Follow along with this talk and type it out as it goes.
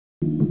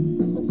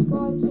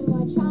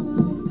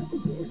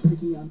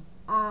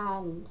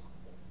and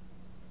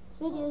this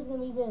video is going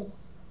to be good.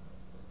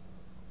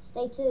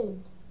 Stay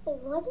tuned. Wait,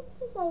 why did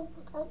you say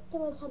to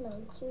my channel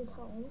 2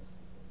 times?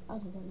 I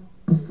don't know.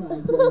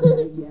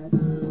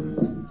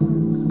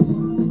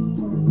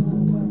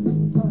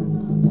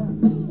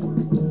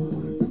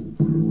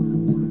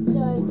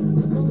 So,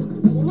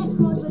 the next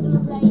mod we're going to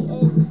play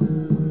is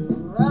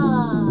RUV.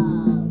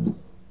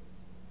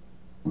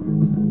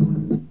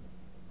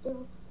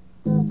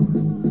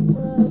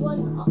 The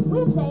one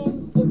we're playing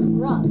is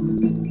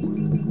RUV.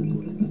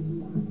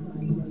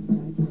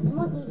 You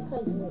might need to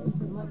close your ears,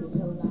 it might be a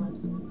little loud.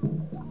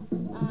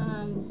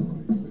 And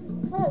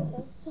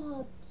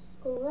subscribe,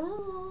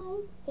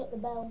 hit the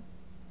bell,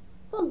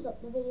 thumbs up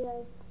the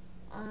video,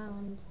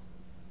 and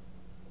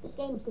this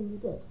game's going to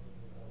be good.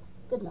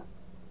 Good luck.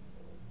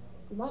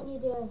 You might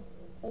need to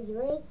close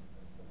your ears,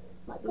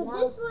 might be But loud.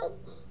 this one,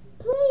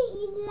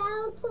 pretty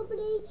loud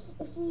probably.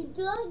 If you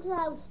like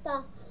loud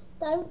stuff,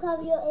 don't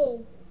cover your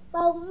ears.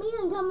 Well, me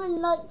and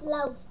Cameron like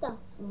loud stuff.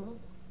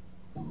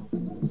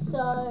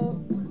 So,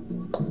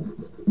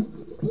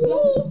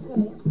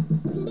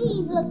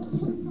 Please look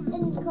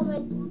in the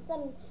comments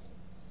and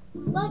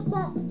like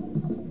that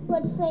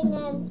red thing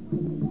and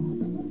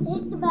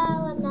hit the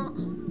bell and that.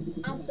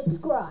 and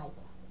subscribe.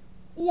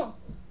 Yeah.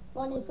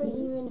 One in 3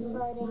 you in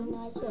Friday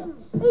night here.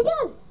 Here we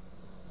go.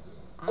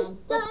 And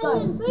It's let's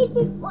starting in go. 3, 2,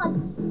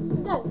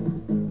 1. Go.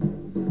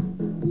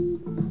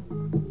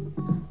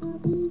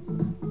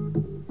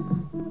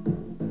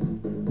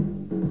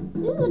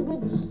 This is a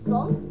good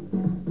song.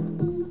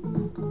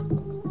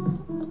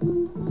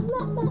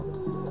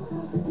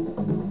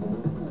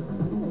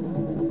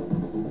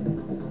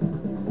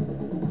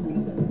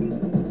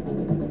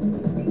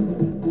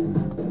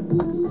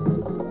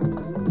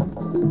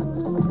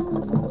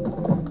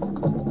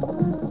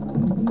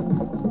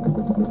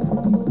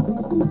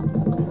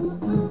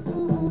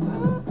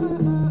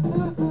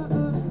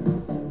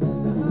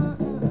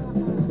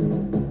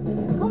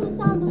 Comment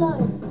down below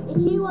if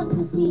you want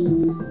to see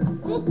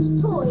this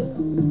toy.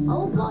 I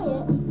will buy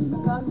it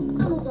from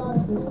Amazon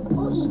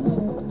or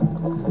eBay.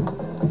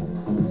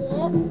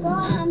 Yep.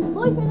 And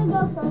boyfriend and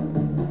girlfriend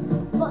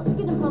got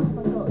skin and pump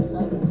I got,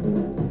 so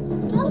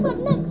Girlfriend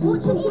next.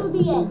 watch until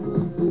the end.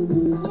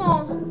 Yeah.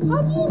 How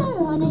do you know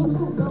her name's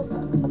called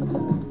girlfriend?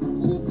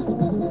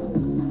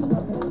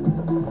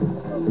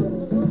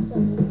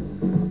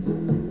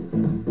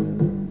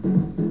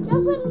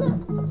 Girlfriend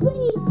looks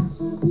pretty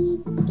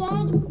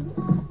scared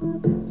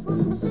from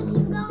the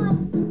second guy.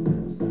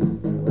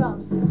 RUV.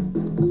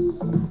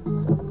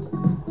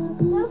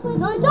 Girlfriend.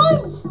 No,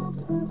 don't!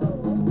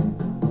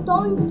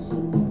 Don't!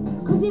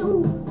 Because it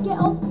will get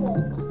off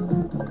there.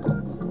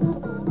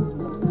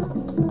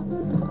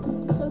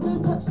 So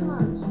don't touch the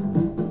mouse.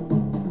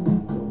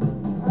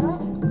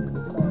 Alright?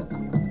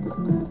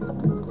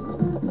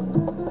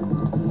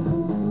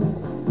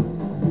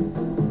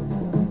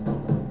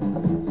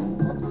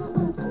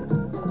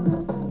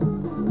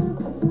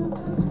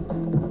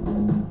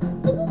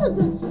 This is a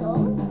good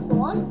song for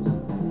once.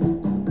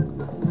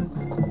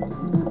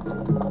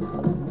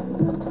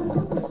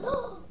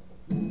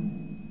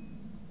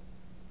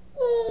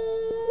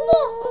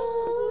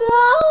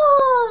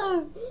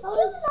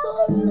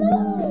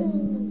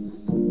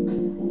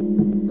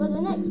 But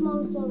the next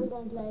monster we're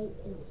going to play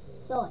is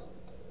Sonic.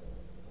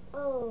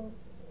 Oh,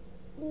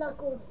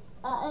 Knuckles.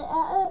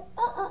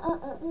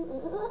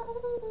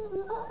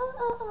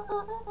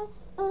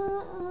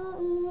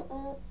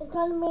 It's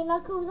going to be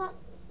Knuckles.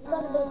 It's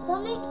going to be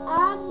Sonic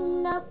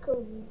and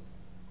Knuckles.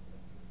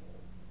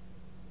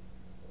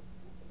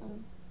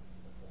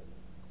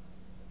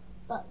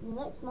 But the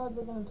next mod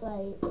we're going to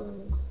play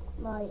is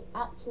my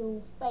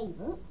actual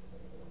favourite.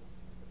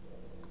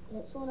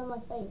 It's one of my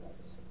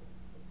favourites.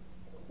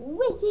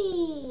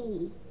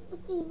 Witty!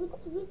 Witty,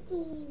 witty,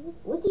 witty,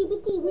 Witty,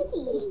 witty,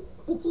 witty.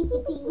 Witty,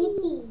 witty,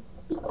 witty.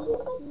 Witty,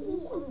 witty,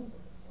 witty.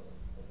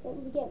 Don't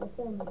forget the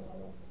film, by the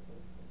way.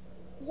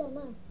 Yeah,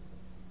 no.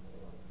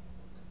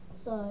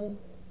 So,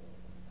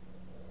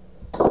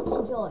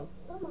 enjoy.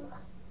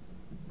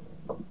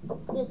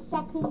 The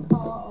second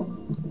part of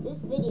this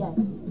video.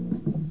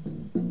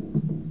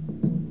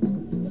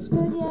 This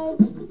video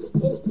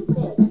is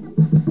sick.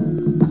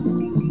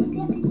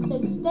 So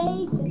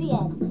stay to the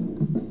end,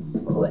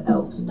 or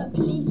else the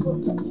police will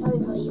take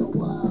over your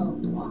world.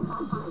 You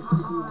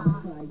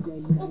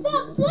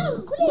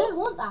don't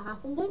want that to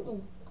happen, don't you?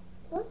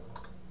 Huh?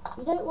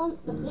 You don't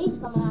want the police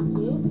coming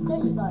after you,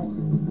 don't you guys?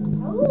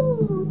 Oh.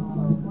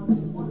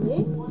 You?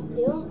 Do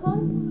you want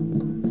Carl?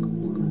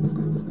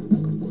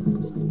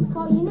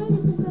 Carl, you know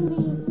this is going to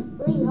be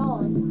really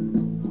hard.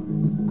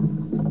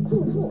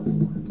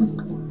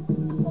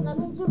 But that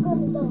means you're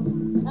going to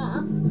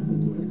die.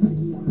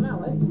 No,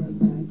 right?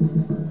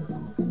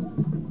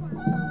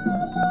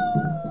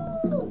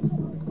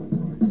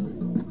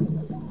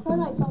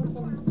 Chrono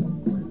Funkin'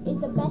 is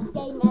the best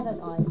game ever,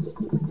 guys.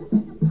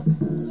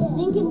 Yeah.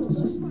 Lincoln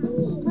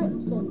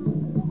strips him,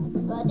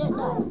 but I don't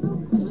know.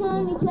 You can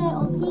only play it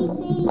on PC,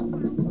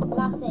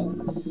 that's it.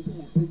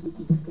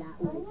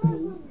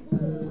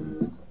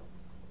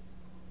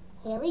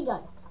 we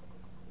go.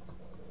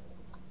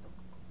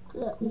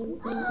 Look.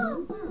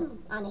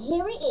 And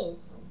here it is.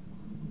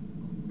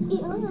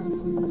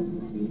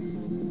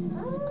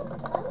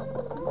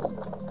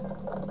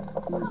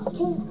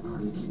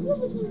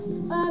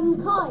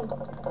 Kai.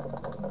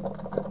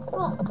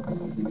 What?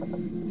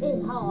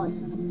 It's hard.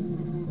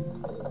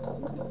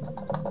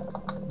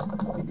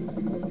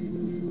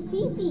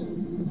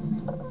 Easy.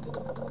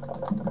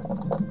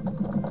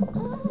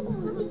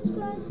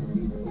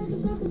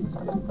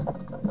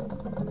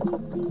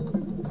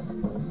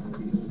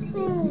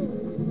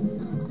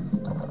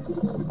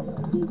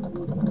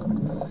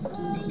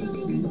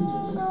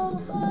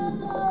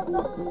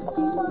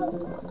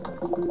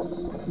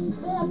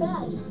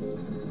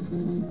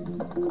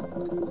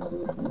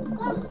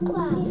 That's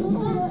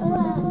fine.